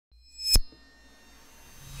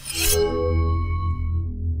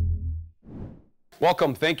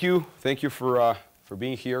Welcome. Thank you. Thank you for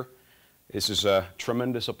being here. This is a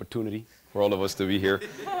tremendous opportunity for all of us to be here.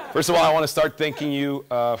 First of all, I want to start thanking you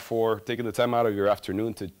for taking the time out of your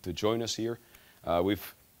afternoon to join us here.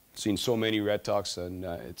 We've seen so many REDtalks, and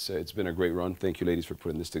it's been a great run. Thank you, ladies, for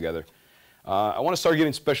putting this together. I want to start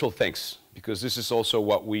giving special thanks, because this is also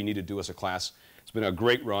what we need to do as a class. It's been a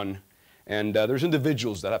great run, and there's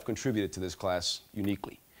individuals that have contributed to this class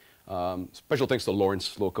uniquely. Special thanks to Lawrence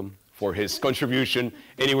Slocum for his contribution.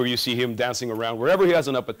 Anywhere you see him dancing around, wherever he has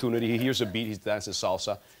an opportunity, he hears a beat, he dances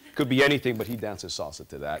salsa. Could be anything, but he dances salsa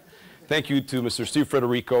to that. Thank you to Mr. Steve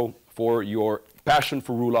Federico for your passion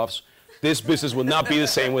for roll-offs. This business would not be the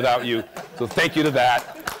same without you, so thank you to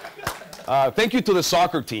that. Thank you to the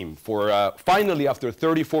soccer team for finally, after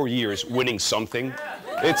 34 years, winning something.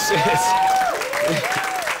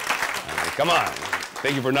 Come on.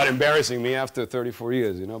 Thank you for not embarrassing me after 34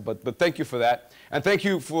 years, you know, but thank you for that. And thank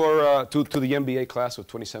you for, to the MBA class of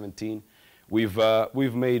 2017. We've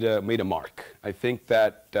made a mark. I think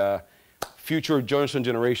that future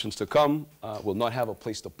generations to come will not have a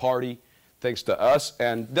place to party thanks to us,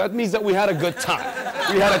 and that means that we had a good time.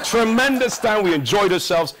 We had a tremendous time. We enjoyed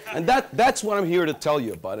ourselves, and that's what I'm here to tell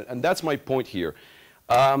you about it, and that's my point here.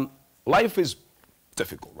 Life is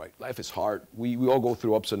difficult, right? Life is hard. We all go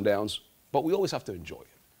through ups and downs, but we always have to enjoy it.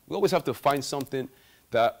 We always have to find something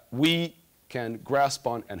that we can grasp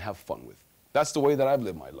on and have fun with. That's the way that I've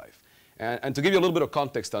lived my life. And to give you a little bit of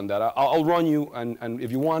context on that, I'll run you, and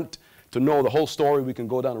if you want to know the whole story, we can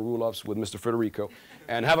go down to roll-offs with Mr. Federico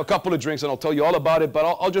and have a couple of drinks, and I'll tell you all about it, but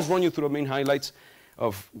I'll just run you through the main highlights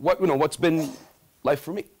of what's been life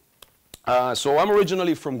for me. So I'm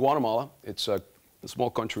originally from Guatemala. It's a small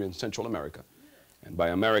country in Central America. And by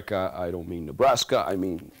America, I don't mean Nebraska, I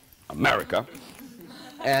mean America.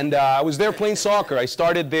 And I was there playing soccer. I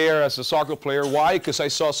started there as a soccer player. Why? Because I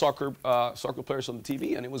saw soccer players on the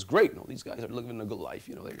TV, and it was great. You know, these guys are living a good life.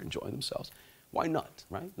 You know, they're enjoying themselves. Why not,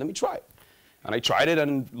 right? Let me try it. And I tried it,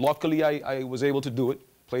 and luckily I was able to do it.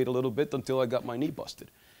 Played a little bit until I got my knee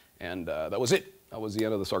busted. And that was it. That was the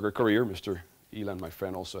end of the soccer career. Mr. Elan, my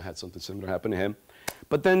friend, also had something similar happen to him.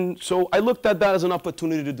 But then, so I looked at that as an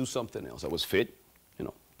opportunity to do something else. I was fit, you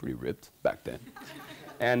know, pretty ripped back then.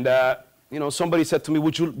 And you know, somebody said to me,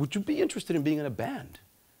 would you be interested in being in a band?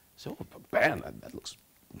 So, a band, that looks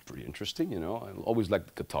pretty interesting, you know. I always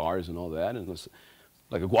liked guitars and all that, and it was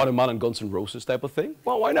like a Guatemalan Guns N' Roses type of thing.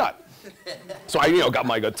 Well, why not? So I, got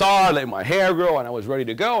my guitar, let my hair grow, and I was ready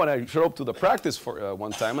to go, and I showed up to the practice for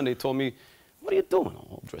one time, and they told me, what are you doing?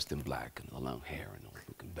 All dressed in black and the long hair and all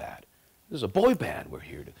looking bad. There's a boy band we're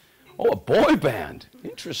here to. Oh, a boy band.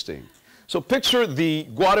 Interesting. So picture the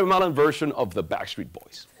Guatemalan version of the Backstreet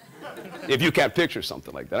Boys, if you can't picture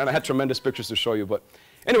something like that. And I had tremendous pictures to show you, but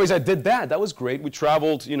anyways, I did that. That was great. We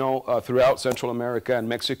traveled, throughout Central America and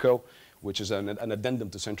Mexico, which is an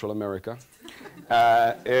addendum to Central America.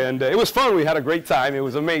 And it was fun. We had a great time. It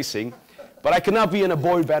was amazing. But I could not be in a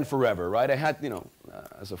boy band forever, right? I had,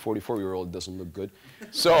 as a 44-year-old, it doesn't look good.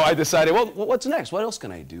 So I decided, well, what's next? What else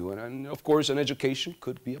can I do? And of course, an education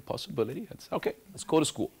could be a possibility. I said, okay, let's go to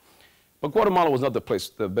school. But Guatemala was not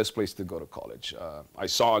the best place to go to college. I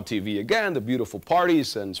saw on TV again the beautiful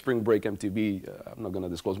parties and spring break MTV. I'm not going to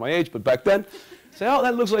disclose my age, but back then, I said, oh,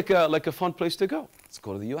 that looks like a fun place to go. Let's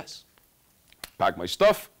go to the U.S. Packed my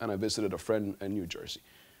stuff, and I visited a friend in New Jersey.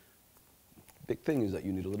 Big thing is that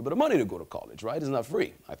you need a little bit of money to go to college, right? It's not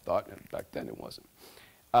free, I thought, and back then it wasn't.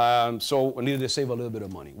 So I needed to save a little bit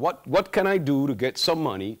of money. What can I do to get some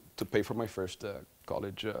money to pay for my first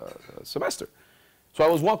college semester? So I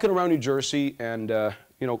was walking around New Jersey and,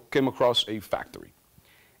 came across a factory.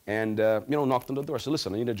 And, knocked on the door. I said,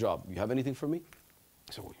 listen, I need a job. You have anything for me?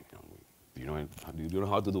 I said, well, do you know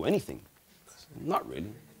how to do anything? I said, not really.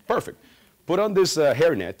 Perfect. Put on this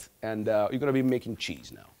hairnet, and you're going to be making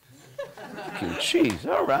cheese now. Making cheese,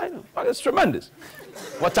 all right. Oh, that's tremendous.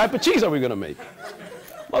 What type of cheese are we going to make?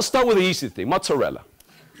 Let's start with the easy thing, mozzarella.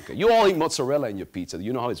 Okay, you all eat mozzarella in your pizza. Do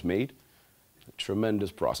you know how it's made? A tremendous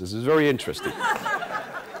process. It's very interesting.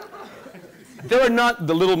 They are not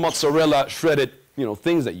the little mozzarella shredded,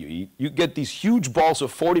 things that you eat. You get these huge balls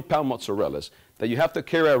of 40-pound mozzarellas that you have to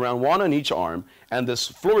carry around, one on each arm, and this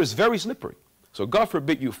floor is very slippery. So God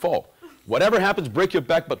forbid you fall. Whatever happens, break your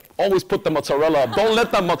back, but always put the mozzarella up. Don't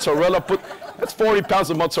let that mozzarella that's 40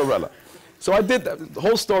 pounds of mozzarella. So I did that. The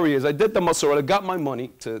whole story is I did the mozzarella, got my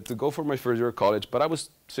money to go for my first year of college, but I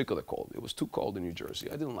was sick of the cold. It was too cold in New Jersey.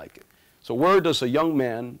 I didn't like it. So where does a young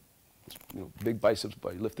man, big biceps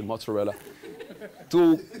by lifting mozzarella,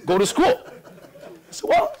 to go to school? I said,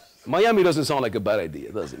 well, Miami doesn't sound like a bad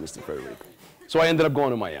idea, does it, Mr. Federico? So I ended up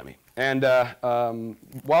going to Miami. And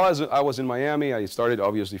while I was in Miami, I started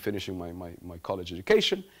obviously finishing my college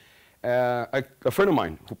education. A friend of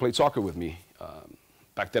mine who played soccer with me,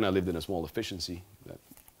 back then I lived in a small efficiency that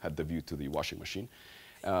had the view to the washing machine.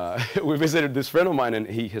 We visited this friend of mine, and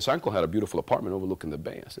his uncle had a beautiful apartment overlooking the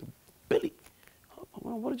bay. I said, Billy,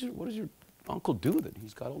 what does your uncle do that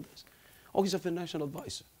he's got all this? Oh, he's a financial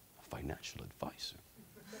advisor. A financial advisor?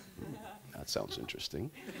 That sounds interesting.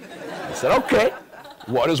 I said, okay,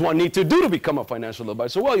 what does one need to do to become a financial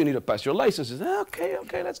advisor? Well, you need to pass your licenses. Okay,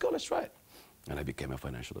 let's go, let's try it. And I became a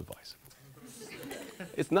financial advisor.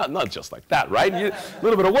 It's not just like that, right? A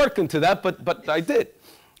little bit of work into that, but I did.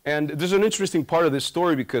 And there's an interesting part of this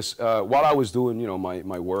story because while I was doing,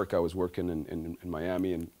 my work, I was working in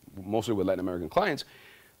Miami and mostly with Latin American clients.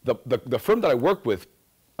 The firm that I worked with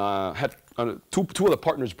had two of the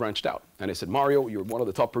partners branched out. And they said, Mario, you're one of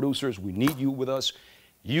the top producers. We need you with us.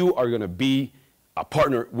 You are going to be a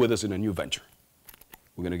partner with us in a new venture.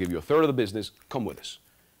 We're going to give you a third of the business. Come with us.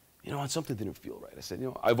 And something didn't feel right. I said,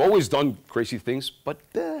 I've always done crazy things, but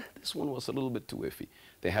this one was a little bit too iffy.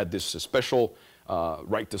 They had this special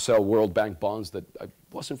right to sell World Bank bonds that I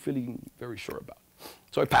wasn't feeling very sure about.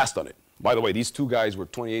 So I passed on it. By the way, these two guys were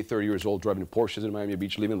 28, 30 years old, driving Porsches in Miami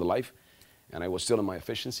Beach, living the life. And I was still in my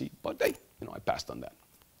efficiency, but hey, I passed on that.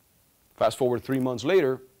 Fast forward 3 months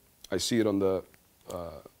later, I see it on the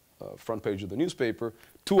front page of the newspaper,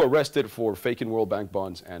 2 arrested for faking World Bank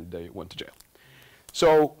bonds, and they went to jail.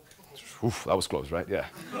 So, that was close, right? Yeah,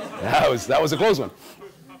 that was a close one.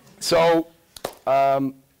 So,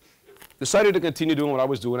 decided to continue doing what I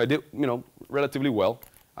was doing. I did, relatively well.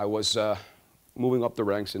 I was moving up the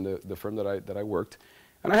ranks in the firm that I worked,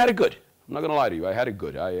 and I had it good. I'm not going to lie to you. I had it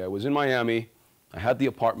good. I was in Miami. I had the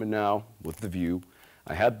apartment now with the view.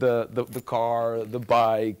 I had the car, the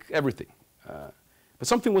bike, everything. But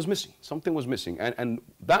something was missing. Something was missing. And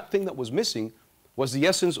that thing that was missing was the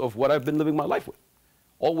essence of what I've been living my life with.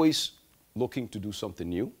 Always looking to do something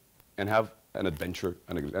new and have an adventure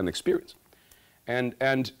and an experience.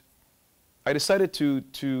 And I decided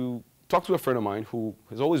to talk to a friend of mine who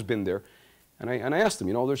has always been there. And I asked him,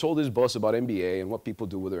 there's all this buzz about MBA and what people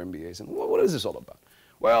do with their MBAs. And what is this all about?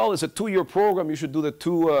 Well, it's a 2-year program. You should do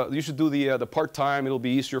the part-time. It'll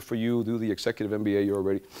be easier for you. Do the executive MBA. You're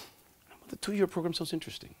already. The 2-year program sounds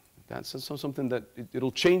interesting. That's something that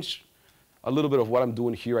it'll change a little bit of what I'm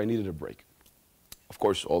doing here. I needed a break. Of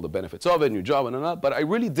course, all the benefits of it, new job and all that. But I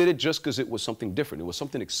really did it just because it was something different. It was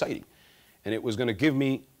something exciting. And it was going to give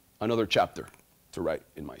me another chapter to write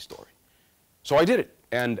in my story. So I did it.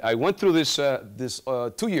 And I went through this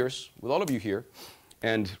 2 years with all of you here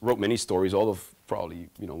and wrote many stories, all of probably,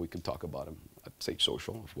 we can talk about them at Sage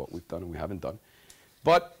Social, of what we've done and we haven't done.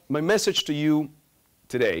 But my message to you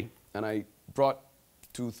today, and I brought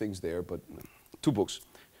 2 things there, but 2 books,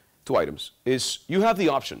 2 items, is you have the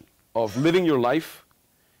option of living your life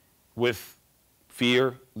with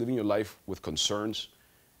fear, living your life with concerns,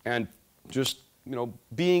 and just,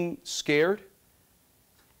 being scared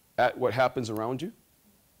at what happens around you.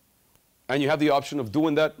 And you have the option of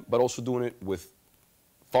doing that, but also doing it with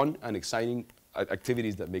fun and exciting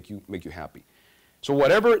activities that make you happy. So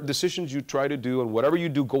whatever decisions you try to do and whatever you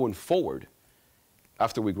do going forward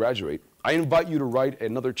after we graduate, I invite you to write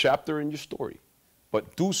another chapter in your story.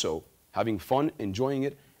 But do so having fun, enjoying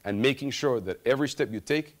it, and making sure that every step you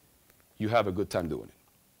take, you have a good time doing it.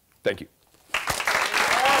 Thank you.